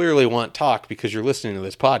very clearly want talk because you're listening to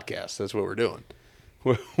this podcast. That's what we're doing.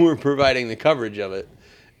 We're providing the coverage of it.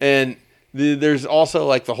 And there's also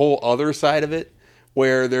like the whole other side of it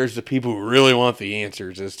where there's the people who really want the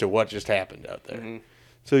answers as to what just happened out there. Mm-hmm.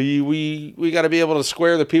 So we got to be able to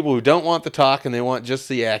square the people who don't want the talk and they want just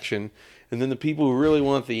the action, and then the people who really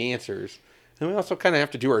want the answers. And we also kind of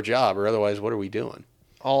have to do our job, or otherwise, what are we doing?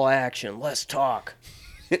 All action, less talk.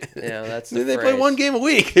 That's the They play one game a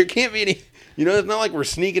week. There can't be any. It's not like we're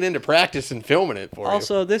sneaking into practice and filming it for you.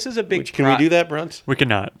 Also, this is a big. Can we do that, Bruns? We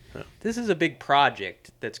cannot. No. This is a big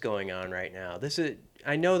project that's going on right now.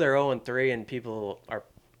 I know they're 0-3 and people are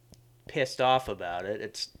pissed off about it.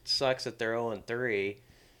 It sucks that they're 0-3,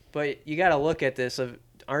 but you got to look at this.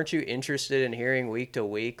 Aren't you interested in hearing week to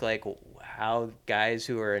week like how guys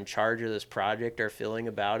who are in charge of this project are feeling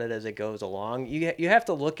about it as it goes along? You have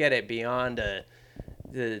to look at it beyond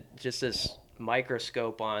just this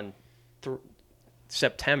microscope on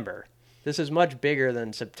September. This is much bigger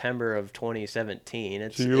than September of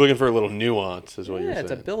 2017. So you're looking for a little nuance, is what you're saying.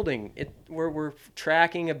 Yeah, it's a building. We're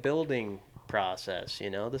tracking a building process.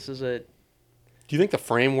 This is a. Do you think the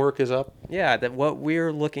framework is up? Yeah, that what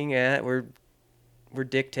we're looking at, we're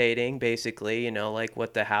dictating basically. Like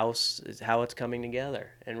what the house is, how it's coming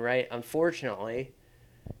together. And unfortunately,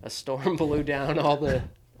 a storm blew down all the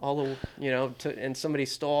and somebody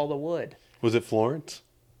stole all the wood. Was it Florence?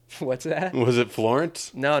 What's that? Was it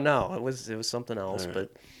Florence? No, it was something else. Right.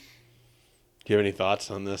 But do you have any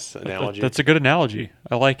thoughts on this analogy? That's a good analogy.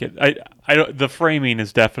 I like it. I don't, the framing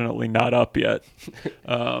is definitely not up yet.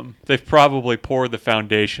 They've probably poured the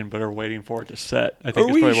foundation, but are waiting for it to set. I think.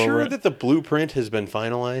 Are we sure that the blueprint has been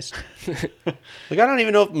finalized? I don't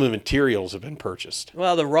even know if the materials have been purchased.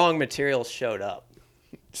 Well, the wrong materials showed up.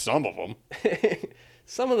 Some of them.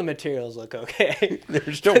 Some of the materials look okay.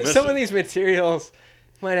 They're still missing. Some of these materials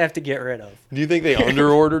might have to get rid of. Do you think they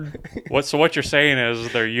underordered? So what you're saying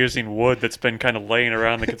is they're using wood that's been kind of laying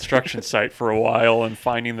around the construction site for a while and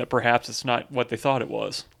finding that perhaps it's not what they thought it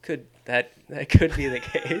was. That could be the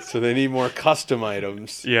case. So they need more custom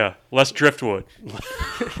items. Yeah, less driftwood.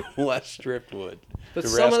 Less driftwood. But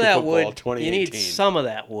some of that wood, you need some of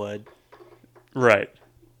that wood. Right.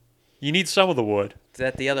 You need some of the wood.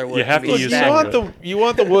 That the other wood. You have to use you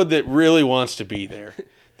want the wood that really wants to be there.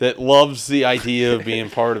 that loves the idea of being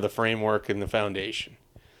part of the framework and the foundation.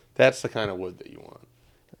 That's the kind of wood that you want.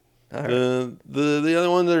 All right. The other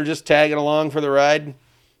ones that are just tagging along for the ride,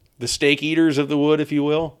 the steak eaters of the wood, if you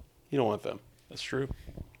will, you don't want them. That's true.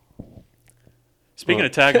 Speaking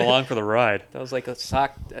of tagging along for the ride, That was like a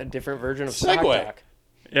different version of Segway. sock talk.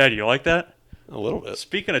 yeah, do you like that? A little bit.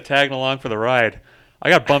 Speaking of tagging along for the ride, I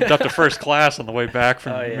got bumped up to first class on the way back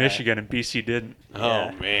from Oh, yeah. Michigan, and BC didn't. Oh,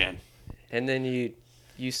 Yeah. man. And then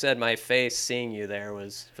you said my face seeing you there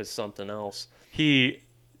was something else.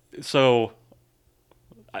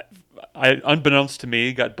 I unbeknownst to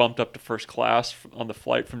me, got bumped up to first class on the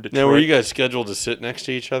flight from Detroit. Now, were you guys scheduled to sit next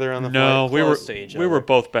to each other on the No, flight? we were Close to each we were other.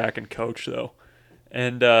 both back in coach though,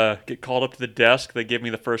 and get called up to the desk. They give me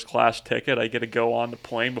the first class ticket. I get to go on the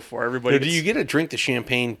plane before everybody. Now, do you get to drink the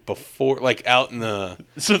champagne before, like out in the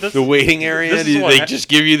so this, the waiting area? this is Do what they ha- just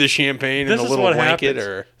give you the champagne and this the is little what blanket, happens.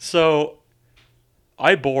 or So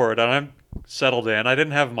I board and I'm settled in. I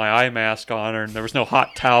didn't have my eye mask on, and there was no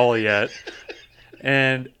hot towel yet,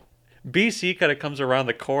 and BC kind of comes around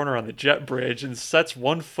the corner on the jet bridge and sets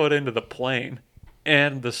one foot into the plane,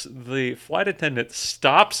 and the flight attendant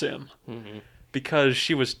stops him because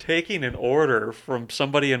she was taking an order from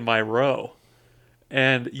somebody in my row,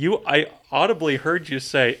 and I audibly heard you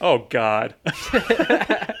say, "Oh God,"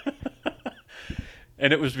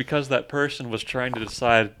 and it was because that person was trying to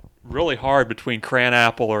decide really hard between cran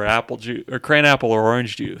apple or apple juice or cran apple or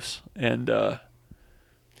orange juice, and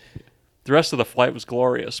the rest of the flight was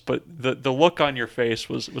glorious, but the look on your face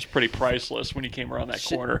was pretty priceless when you came around that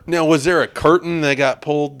corner. now was there a curtain that got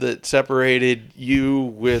pulled that separated you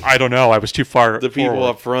with I don't know. I was too far. the people forward.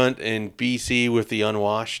 up front and BC with the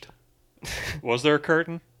unwashed? Was there a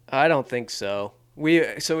curtain? I don't think so.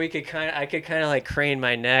 I could kind of like crane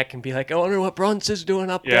my neck and be like, I wonder what Bruns is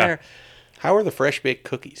doing up Yeah. there. How are the fresh baked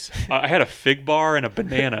cookies? I had a fig bar and a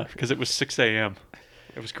banana because it was 6 a.m.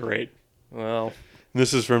 It was great. Well,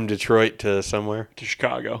 This is from Detroit to somewhere. To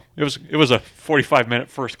Chicago. It was a 45-minute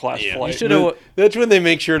first class Yeah. flight. You should've- That's when they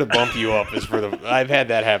make sure to bump you up. Is for the I've had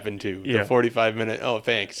that happen too. Yeah. The 45-minute. Oh,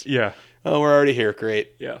 thanks. Yeah, Oh, we're already here.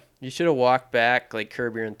 Great. yeah. you should have walked back like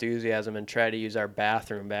Curb Your Enthusiasm and tried to use our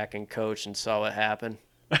bathroom back in coach and saw what happened.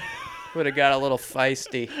 Would have got a little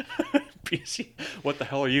feisty. BC, what the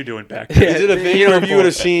hell are you doing back there? Yeah. Is it a thing You where were if you would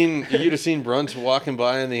have both- seen Brunts walking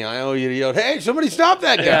by in the aisle, you'd yelled, "Hey, somebody stop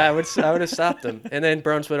that guy!" Yeah, I would have stopped him. And then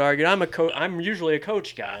Bruns would argue, I'm usually a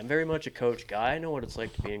coach guy. I'm very much a coach guy. I know what it's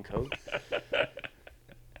like to be in coach.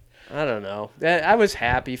 I don't know. I was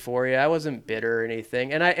happy for you. I wasn't bitter or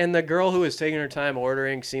anything. And the girl who was taking her time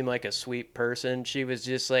ordering seemed like a sweet person. She was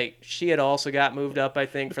just like, she had also got moved up, I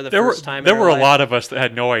think, for the first time. There in her were a life. lot of us that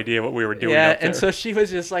had no idea what we were doing. Yeah, up there. and so she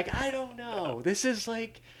was just like, I don't know. This is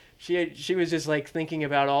like, she was just like thinking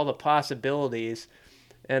about all the possibilities,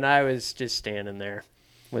 and I was just standing there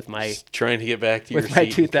with my Just trying to get back to your with my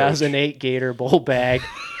seat, Coach. 2008 Gator Bowl bag,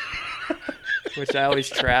 which I always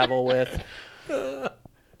travel with.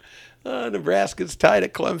 Nebraska's tied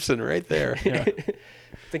at Clemson right there. Yeah.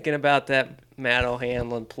 Thinking about that Matt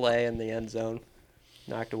O'Hanlon play in the end zone,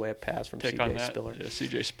 knocked away a pass from Take on C.J. that, Spiller.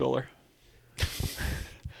 CJ Spiller.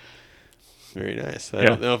 Very nice. I Yeah.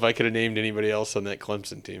 don't know if I could have named anybody else on that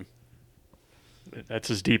Clemson team. That's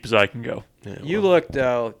as deep as I can go. Yeah, You well, look,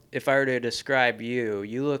 though, if I were to describe you,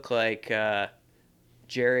 you look like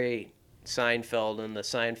Jerry Seinfeld in the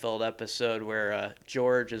Seinfeld episode where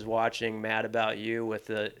George is watching Mad About You with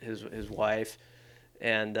his wife,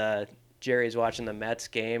 and Jerry's watching the Mets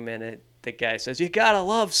game, and the guy says, "You gotta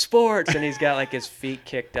love sports," and he's got like his feet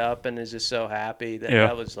kicked up and is just so happy.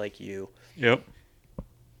 That was like you. Yep.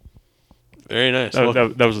 very nice. That, Well,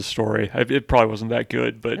 that was a story. It probably wasn't that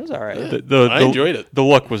good, but It was all right. I enjoyed it. The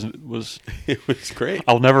look was. it was great.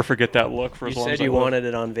 I'll never forget that look for You as long said as I you live. wanted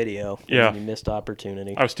it on video. and Yeah. you missed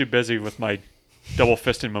opportunity. I was too busy with my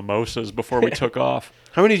double-fisted mimosas before we took off.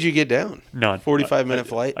 How many did you get down? None. 45-minute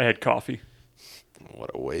flight? I had coffee. What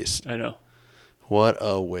a waste. I know. What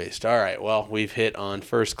a waste. All right. Well, we've hit on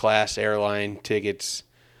first class airline tickets,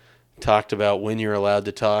 talked about when you're allowed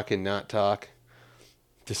to talk and not talk,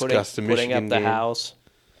 discussed the Putting Michigan up the game. house,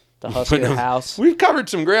 the Husker house. We've covered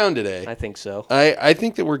some ground today. I think so. I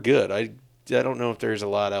think that we're good. I don't know if there's a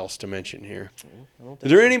lot else to mention here. I don't Is think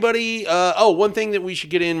there anybody? One thing that we should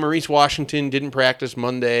get in: Maurice Washington didn't practice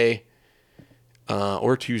Monday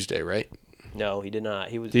or Tuesday, right? No, he did not.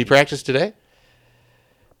 He was. Did he practice today?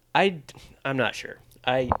 I'm not sure.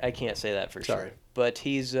 I can't say that for Sorry. sure. But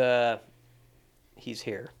he's here.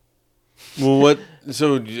 Well, what?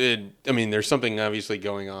 So, I mean, there's something obviously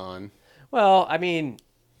going on. Well, I mean,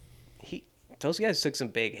 those guys took some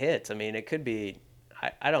big hits. I mean, it could be.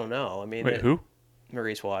 I don't know. I mean, Wait, who?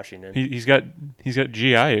 Maurice Washington. He's got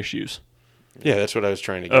GI issues. Yeah, that's what I was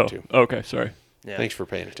trying to get to. Okay, sorry. Yeah. Thanks for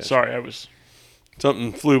paying attention. Sorry, I was.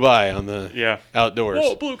 Something flew by on the outdoors.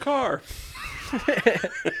 Whoa, blue car.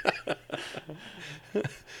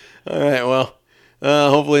 All right, well,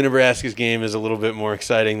 hopefully Nebraska's game is a little bit more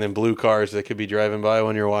exciting than blue cars that could be driving by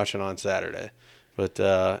when you're watching on Saturday. But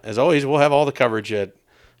as always, we'll have all the coverage at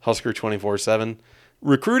Husker 24/7.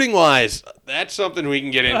 Recruiting-wise, that's something we can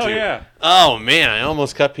get into. Oh, yeah. Oh, man, I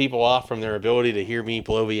almost cut people off from their ability to hear me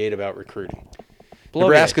bloviate about recruiting.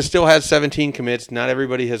 Nebraska still has 17 commits. Not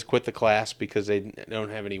everybody has quit the class because they don't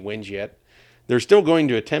have any wins yet. They're still going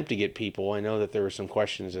to attempt to get people. I know that there were some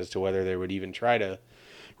questions as to whether they would even try to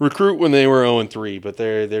recruit when they were 0-3, but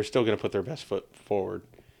they're still going to put their best foot forward,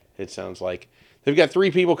 it sounds like. They've got 3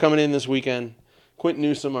 people coming in this weekend. Quentin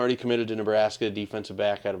Newsom already committed to Nebraska, defensive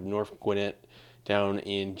back out of North Gwinnett down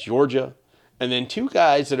in Georgia. And then 2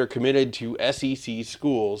 guys that are committed to SEC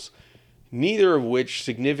schools, neither of which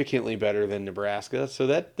significantly better than Nebraska. So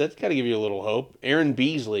that's got to give you a little hope. Aaron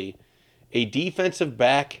Beasley, a defensive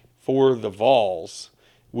back for the Vols,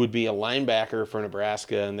 would be a linebacker for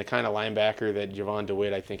Nebraska, and the kind of linebacker that Javon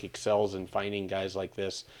DeWitt, I think, excels in finding guys like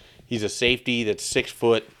this. He's a safety that's 6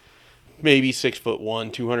 foot, maybe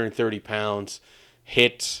 6'1", 230 pounds,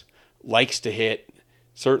 hits, likes to hit,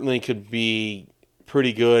 certainly could be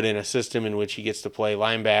pretty good in a system in which he gets to play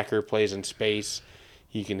linebacker, plays in space.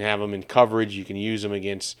 You can have him in coverage. You can use him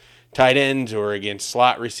against tight ends or against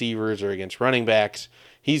slot receivers or against running backs.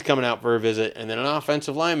 He's coming out for a visit. And then an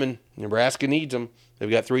offensive lineman. Nebraska needs him. They've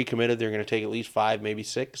got 3 committed. They're going to take at least 5, maybe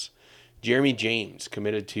 6. Jeremy James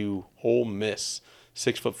committed to Ole Miss.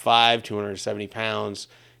 6'5", 270 pounds.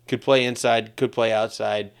 Could play inside, could play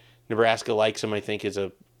outside. Nebraska likes him, I think, as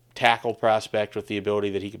a tackle prospect with the ability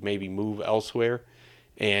that he could maybe move elsewhere.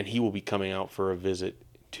 And he will be coming out for a visit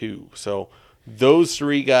too. So those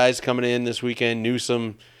 3 guys coming in this weekend.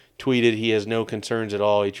 Newsom tweeted he has no concerns at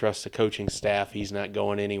all. He trusts the coaching staff. He's not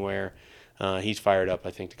going anywhere. He's fired up,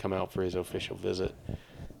 I think, to come out for his official visit.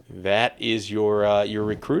 That is your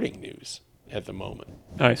recruiting news at the moment.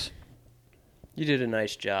 Nice. You did a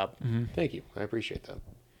nice job. Mm-hmm. Thank you. I appreciate that.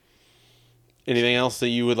 Anything else that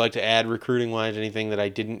you would like to add recruiting-wise? Anything that I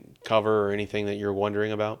didn't cover or anything that you're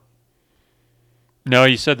wondering about? No,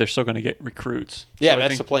 you said they're still going to get recruits. Yeah, I that's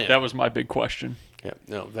think the plan. That was my big question. Yeah,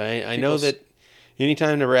 no, I know that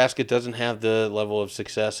anytime Nebraska doesn't have the level of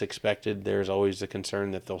success expected, there's always the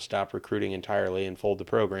concern that they'll stop recruiting entirely and fold the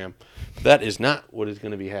program. But that is not what is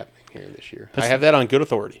going to be happening here this year. I have that on good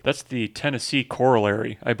authority. That's the Tennessee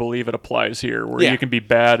corollary. I believe it applies here, where Yeah. you can be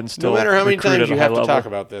bad and still No matter how many recruit times at a you high have to level. talk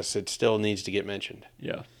about this, it still needs to get mentioned.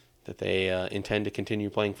 Yeah. That they intend to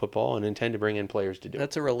continue playing football and intend to bring in players to do it.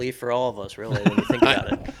 That's a relief for all of us, really, when you think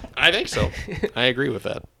about it. I think so. I agree with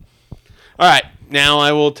that. All right, now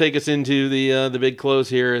I will take us into the big close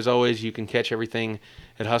here. As always, you can catch everything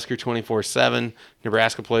at Husker 24/7.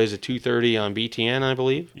 Nebraska plays at 2:30 on BTN, I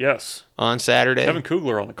believe, Yes. on Saturday. Kevin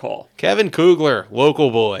Kugler on the call. Kevin Kugler,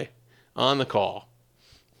 local boy, on the call.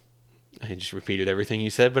 I just repeated everything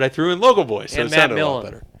you said, but I threw in local boy, so And it Matt sounded a lot Millen.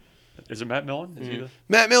 better. Is it Matt Millen? Is he the...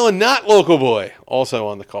 Matt Millen, not local boy, also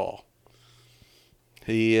on the call.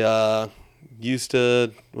 He used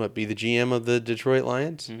to be the GM of the Detroit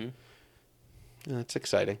Lions. Mm-hmm. That's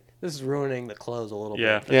exciting. This is ruining the close a little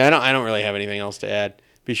Yeah. bit. Yeah, I don't really have anything else to add.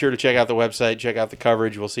 Be sure to check out the website, check out the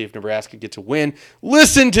coverage. We'll see if Nebraska gets a win.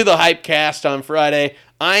 Listen to the Hypecast on Friday.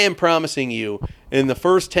 I am promising you, in the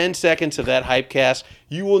first 10 seconds of that Hypecast,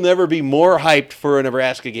 you will never be more hyped for a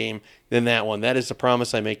Nebraska game than that one. That is the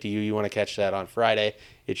promise I make to you. You want to catch that on Friday.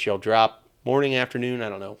 It shall drop morning, afternoon, I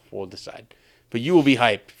don't know. We'll decide. But you will be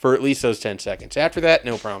hyped for at least those 10 seconds. After that,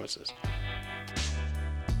 no promises.